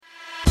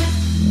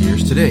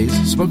Here's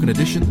today's spoken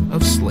edition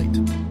of Slate.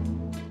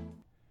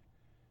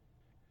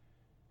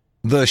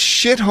 The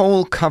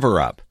shithole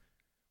cover-up.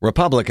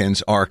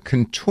 Republicans are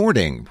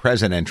contorting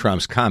President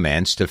Trump's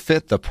comments to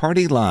fit the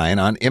party line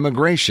on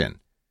immigration.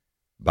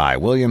 By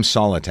William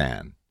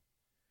Solitan.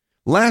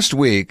 Last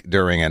week,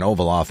 during an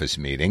Oval Office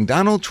meeting,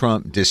 Donald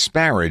Trump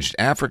disparaged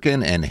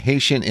African and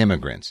Haitian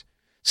immigrants.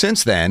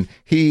 Since then,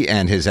 he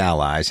and his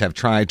allies have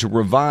tried to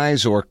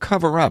revise or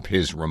cover up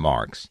his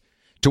remarks.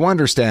 To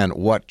understand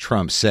what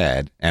Trump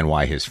said and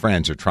why his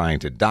friends are trying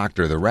to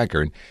doctor the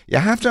record, you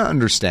have to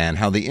understand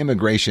how the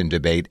immigration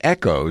debate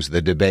echoes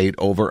the debate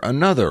over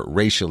another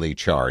racially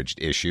charged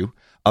issue,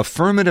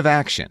 affirmative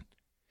action.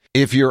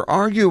 If you're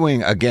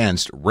arguing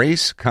against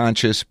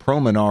race-conscious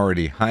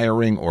pro-minority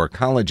hiring or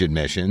college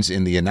admissions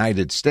in the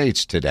United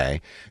States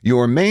today,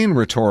 your main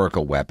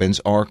rhetorical weapons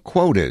are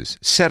quotas,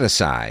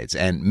 set-asides,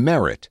 and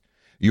merit.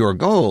 Your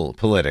goal,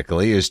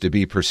 politically, is to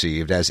be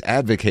perceived as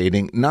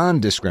advocating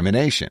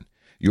non-discrimination.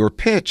 Your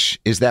pitch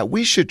is that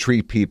we should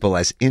treat people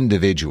as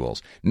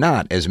individuals,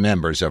 not as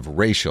members of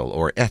racial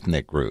or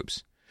ethnic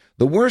groups.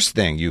 The worst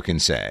thing you can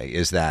say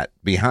is that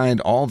behind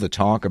all the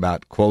talk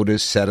about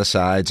quotas,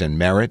 set-asides, and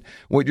merit,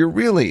 what you're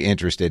really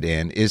interested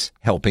in is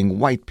helping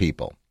white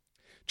people.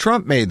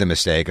 Trump made the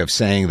mistake of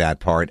saying that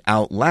part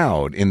out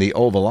loud in the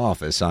Oval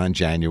Office on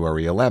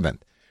January 11th.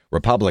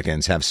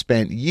 Republicans have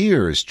spent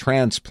years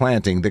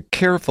transplanting the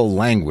careful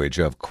language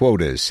of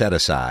quotas,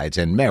 set-asides,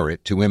 and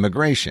merit to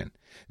immigration.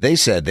 They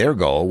said their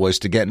goal was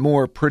to get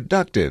more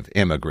productive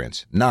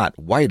immigrants, not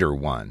whiter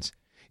ones.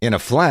 In a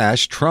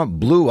flash, Trump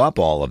blew up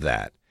all of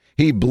that.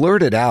 He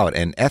blurted out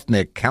an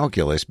ethnic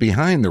calculus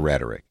behind the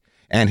rhetoric,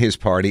 and his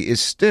party is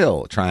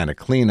still trying to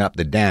clean up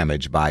the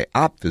damage by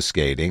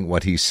obfuscating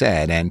what he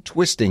said and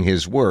twisting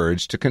his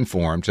words to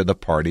conform to the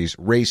party's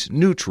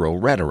race-neutral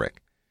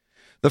rhetoric.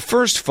 The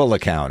first full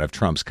account of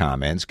Trump's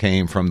comments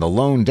came from the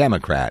lone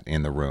Democrat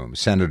in the room,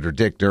 Senator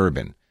Dick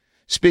Durbin.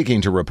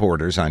 Speaking to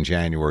reporters on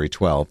January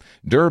 12th,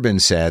 Durbin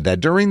said that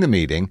during the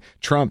meeting,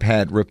 Trump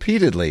had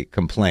repeatedly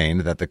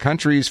complained that the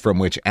countries from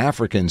which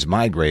Africans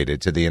migrated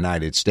to the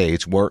United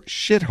States were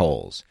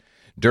shitholes.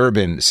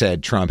 Durbin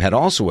said Trump had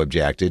also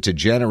objected to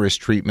generous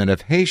treatment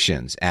of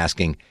Haitians,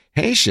 asking,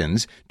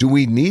 "Haitians? Do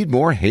we need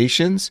more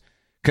Haitians?"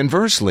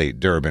 Conversely,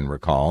 Durbin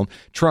recalled,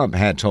 Trump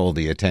had told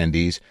the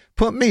attendees,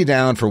 "Put me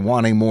down for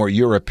wanting more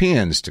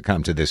Europeans to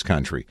come to this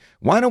country.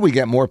 Why don't we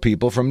get more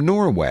people from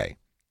Norway?"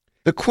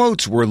 The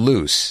quotes were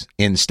loose.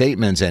 In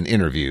statements and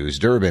interviews,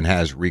 Durbin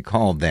has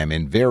recalled them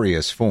in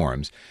various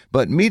forms,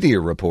 but media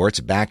reports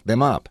backed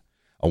them up.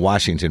 A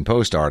Washington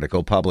Post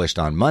article published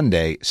on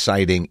Monday,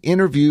 citing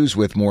interviews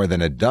with more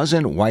than a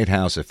dozen White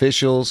House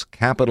officials,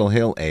 Capitol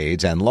Hill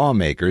aides, and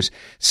lawmakers,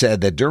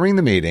 said that during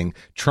the meeting,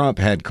 Trump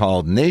had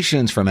called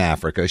nations from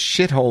Africa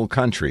shithole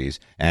countries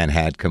and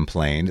had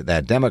complained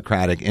that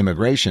Democratic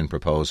immigration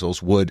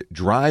proposals would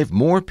drive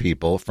more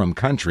people from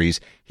countries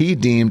he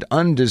deemed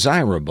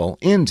undesirable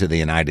into the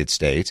United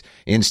States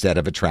instead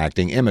of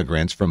attracting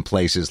immigrants from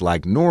places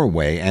like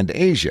Norway and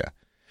Asia.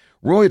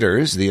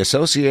 Reuters, the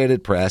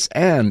Associated Press,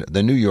 and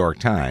the New York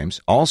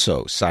Times,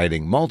 also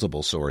citing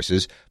multiple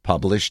sources,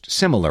 published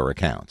similar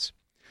accounts.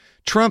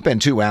 Trump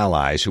and two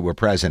allies who were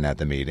present at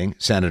the meeting,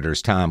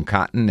 Senators Tom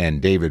Cotton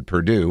and David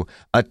Perdue,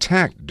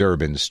 attacked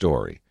Durbin's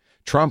story.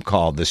 Trump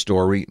called the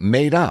story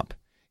made up.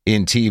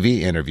 In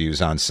TV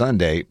interviews on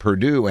Sunday,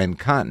 Perdue and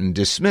Cotton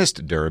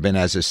dismissed Durbin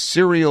as a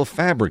serial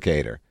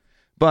fabricator.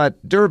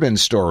 But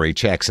Durbin's story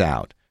checks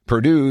out.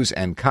 Perdue's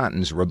and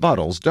Cotton's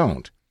rebuttals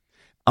don't.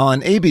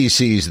 On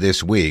ABC's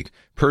This Week,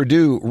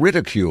 Perdue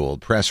ridiculed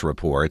press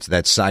reports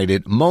that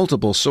cited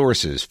multiple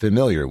sources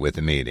familiar with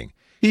the meeting.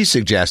 He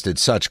suggested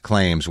such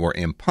claims were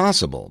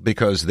impossible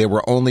because there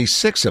were only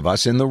 6 of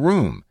us in the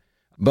room.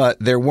 But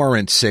there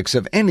weren't 6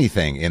 of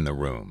anything in the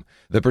room.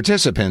 The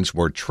participants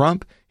were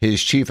Trump,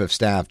 his Chief of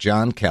Staff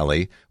John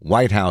Kelly,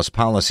 White House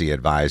Policy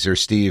Advisor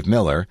Steve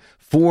Miller,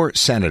 4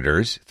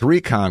 senators,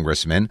 3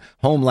 congressmen,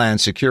 Homeland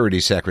Security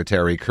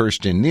Secretary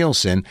Kirstjen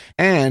Nielsen,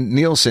 and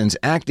Nielsen's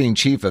acting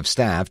Chief of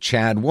Staff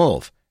Chad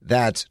Wolf.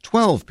 That's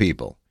 12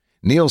 people.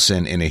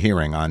 Nielsen, in a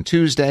hearing on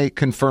Tuesday,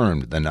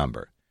 confirmed the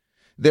number.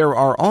 There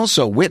are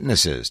also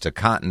witnesses to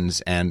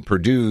Cotton's and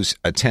Perdue's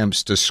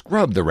attempts to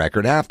scrub the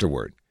record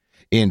afterward.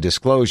 In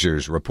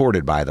disclosures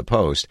reported by the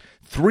Post,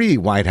 3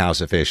 White House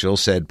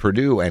officials said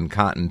Perdue and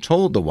Cotton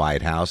told the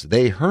White House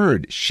they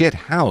heard shit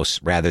house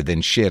rather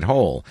than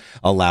shithole,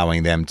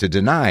 allowing them to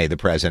deny the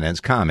president's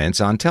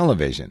comments on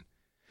television.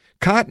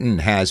 Cotton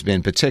has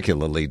been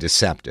particularly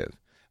deceptive.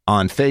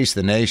 On Face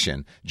the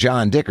Nation,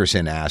 John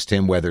Dickerson asked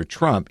him whether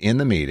Trump in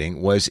the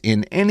meeting was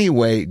in any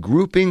way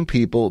grouping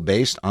people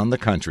based on the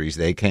countries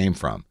they came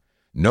from.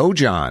 "No,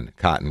 John,"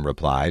 Cotton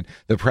replied.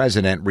 The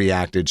president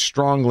reacted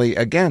strongly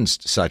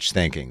against such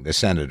thinking, the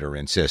senator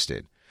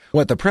insisted.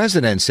 What the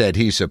president said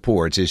he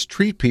supports is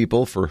treat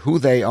people for who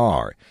they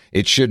are.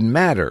 It shouldn't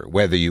matter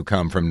whether you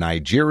come from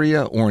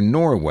Nigeria or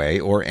Norway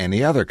or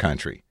any other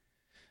country.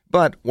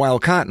 But while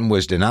Cotton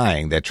was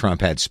denying that Trump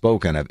had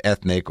spoken of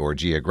ethnic or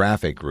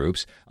geographic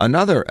groups,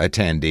 another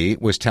attendee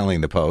was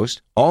telling the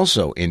Post,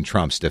 also in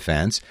Trump's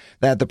defense,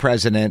 that the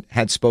president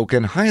had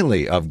spoken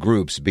highly of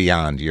groups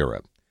beyond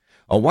Europe.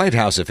 A White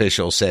House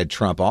official said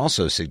Trump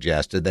also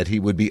suggested that he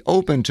would be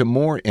open to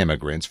more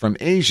immigrants from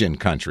Asian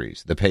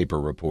countries, the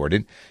paper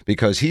reported,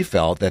 because he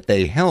felt that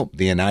they help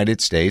the United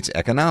States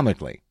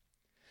economically.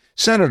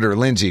 Senator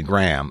Lindsey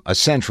Graham, a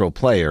central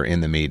player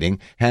in the meeting,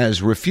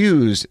 has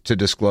refused to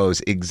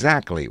disclose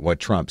exactly what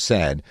Trump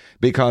said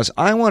because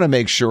I want to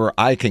make sure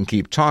I can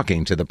keep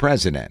talking to the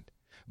president.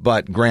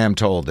 But Graham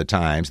told the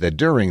Times that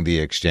during the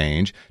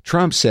exchange,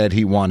 Trump said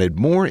he wanted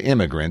more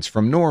immigrants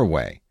from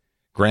Norway.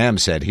 Graham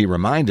said he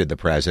reminded the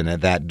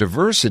president that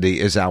diversity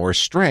is our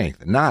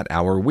strength, not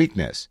our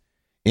weakness.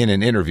 In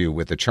an interview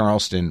with the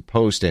Charleston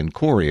Post and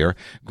Courier,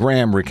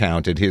 Graham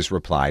recounted his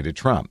reply to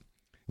Trump.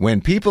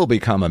 When people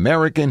become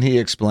American, he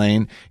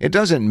explained, it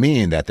doesn't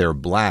mean that they're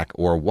black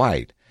or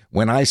white.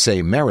 When I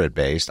say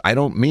merit-based, I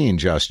don't mean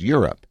just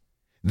Europe.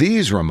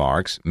 These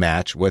remarks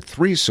match what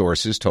three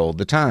sources told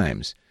the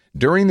Times.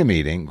 During the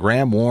meeting,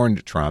 Graham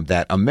warned Trump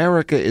that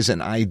America is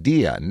an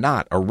idea,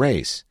 not a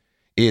race.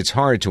 It's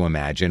hard to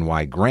imagine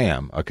why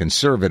Graham, a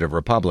conservative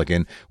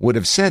Republican, would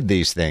have said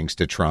these things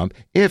to Trump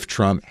if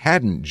Trump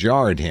hadn't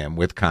jarred him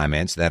with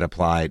comments that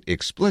applied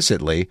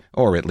explicitly,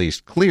 or at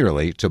least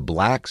clearly, to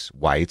blacks,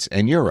 whites,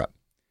 and Europe.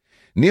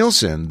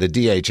 Nielsen, the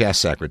DHS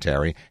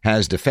secretary,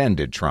 has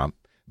defended Trump,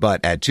 but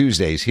at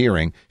Tuesday's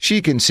hearing,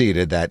 she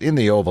conceded that in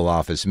the Oval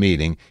Office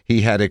meeting,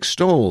 he had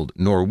extolled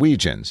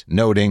Norwegians,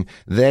 noting,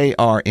 they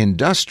are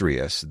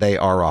industrious, they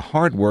are a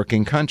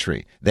hard-working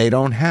country, they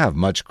don't have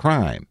much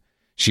crime.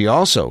 She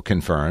also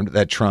confirmed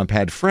that Trump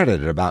had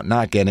fretted about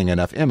not getting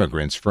enough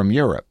immigrants from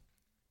Europe.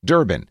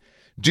 Durbin,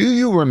 do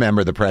you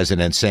remember the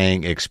president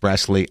saying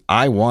expressly,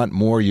 I want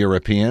more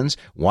Europeans?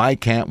 Why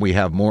can't we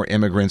have more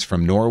immigrants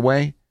from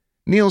Norway?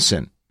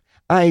 Nielsen,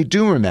 I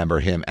do remember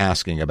him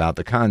asking about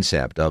the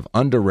concept of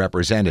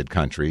underrepresented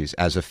countries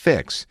as a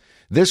fix.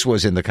 This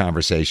was in the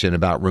conversation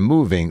about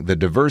removing the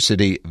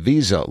diversity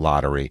visa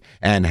lottery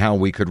and how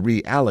we could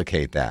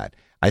reallocate that.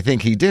 I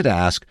think he did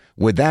ask,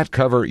 would that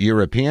cover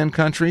European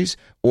countries,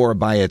 or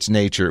by its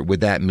nature,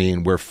 would that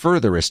mean we're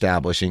further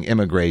establishing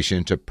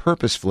immigration to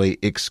purposefully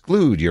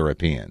exclude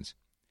Europeans?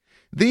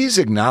 These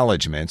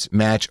acknowledgments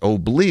match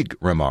oblique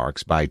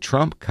remarks by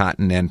Trump,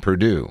 Cotton, and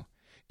Perdue.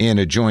 In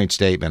a joint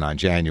statement on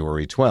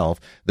January 12th,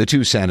 the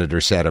two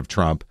senators said of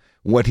Trump,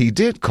 what he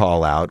did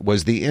call out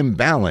was the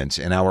imbalance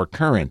in our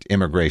current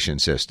immigration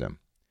system.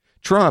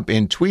 Trump,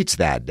 in tweets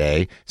that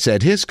day,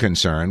 said his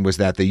concern was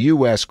that the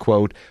U.S.,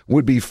 quote,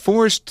 would be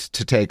forced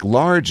to take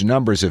large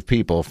numbers of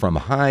people from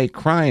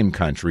high-crime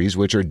countries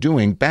which are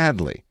doing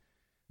badly.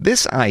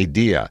 This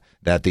idea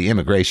that the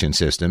immigration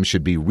system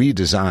should be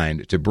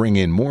redesigned to bring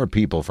in more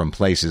people from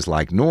places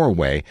like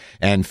Norway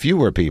and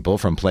fewer people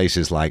from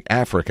places like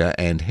Africa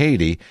and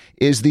Haiti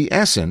is the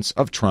essence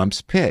of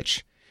Trump's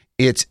pitch.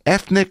 It's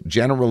ethnic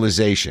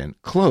generalization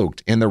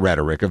cloaked in the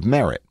rhetoric of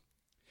merit.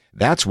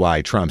 That's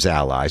why Trump's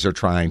allies are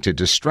trying to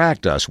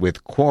distract us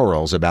with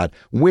quarrels about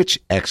which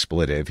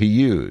expletive he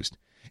used.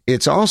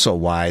 It's also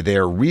why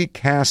they're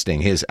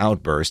recasting his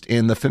outburst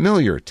in the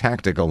familiar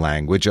tactical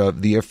language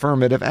of the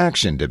affirmative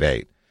action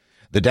debate.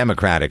 The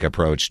Democratic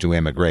approach to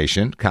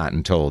immigration,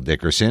 Cotton told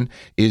Dickerson,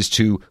 is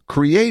to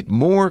create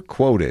more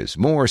quotas,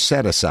 more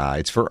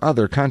set-asides for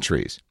other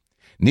countries.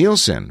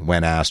 Nielsen,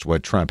 when asked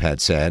what Trump had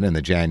said in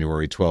the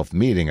January 12th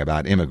meeting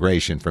about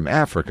immigration from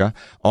Africa,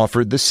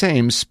 offered the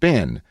same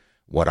spin.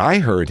 What I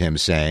heard him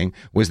saying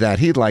was that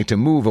he'd like to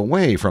move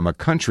away from a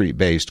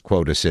country-based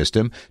quota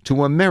system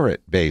to a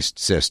merit-based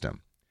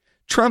system.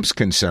 Trump's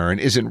concern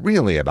isn't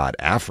really about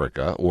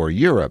Africa or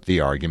Europe, the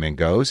argument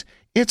goes.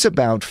 It's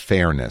about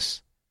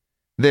fairness.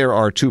 There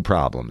are two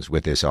problems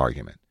with this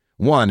argument.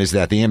 One is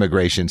that the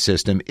immigration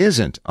system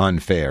isn't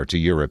unfair to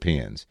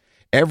Europeans.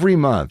 Every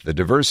month, the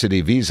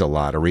diversity visa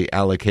lottery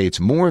allocates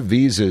more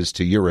visas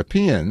to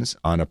Europeans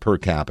on a per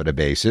capita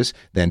basis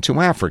than to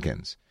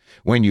Africans.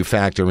 When you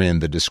factor in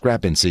the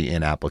discrepancy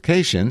in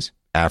applications,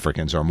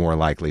 Africans are more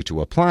likely to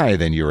apply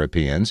than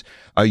Europeans.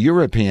 A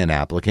European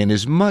applicant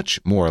is much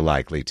more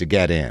likely to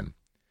get in.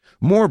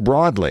 More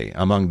broadly,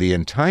 among the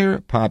entire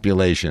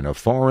population of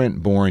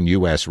foreign-born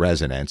U.S.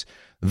 residents,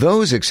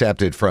 those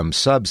accepted from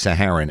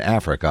sub-Saharan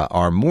Africa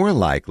are more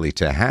likely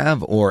to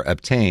have or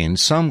obtain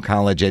some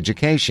college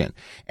education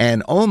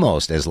and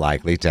almost as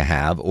likely to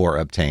have or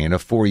obtain a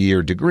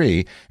 4-year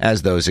degree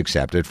as those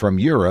accepted from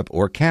Europe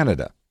or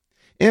Canada.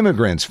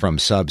 Immigrants from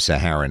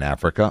sub-Saharan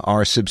Africa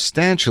are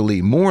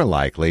substantially more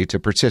likely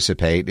to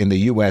participate in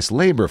the U.S.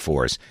 labor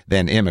force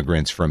than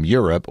immigrants from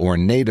Europe or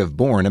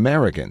native-born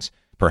Americans,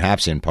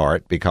 perhaps in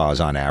part because,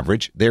 on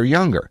average, they're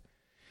younger.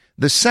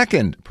 The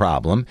second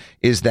problem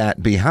is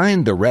that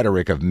behind the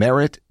rhetoric of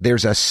merit,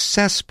 there's a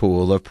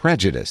cesspool of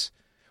prejudice.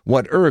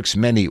 What irks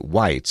many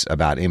whites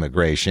about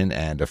immigration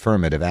and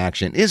affirmative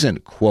action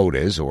isn't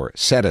quotas or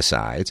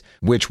set-asides,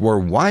 which were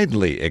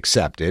widely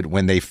accepted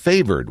when they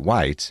favored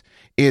whites.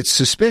 It's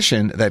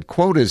suspicion that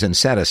quotas and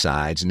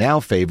set-asides now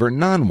favor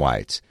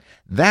non-whites.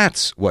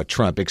 That's what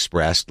Trump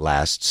expressed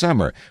last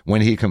summer when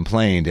he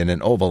complained in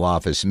an Oval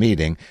Office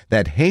meeting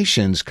that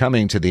Haitians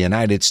coming to the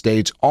United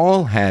States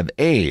all have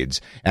AIDS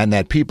and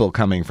that people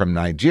coming from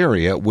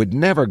Nigeria would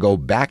never go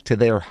back to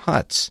their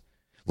huts.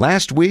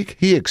 Last week,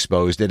 he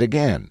exposed it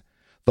again.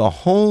 The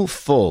hole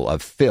full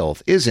of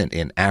filth isn't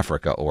in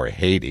Africa or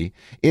Haiti.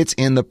 It's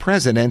in the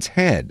president's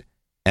head,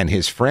 and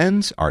his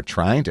friends are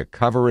trying to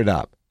cover it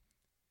up.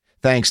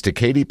 Thanks to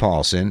Katie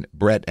Paulson,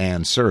 Brett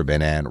Ann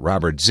Serbin, and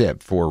Robert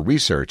Zipp for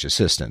research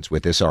assistance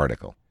with this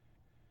article.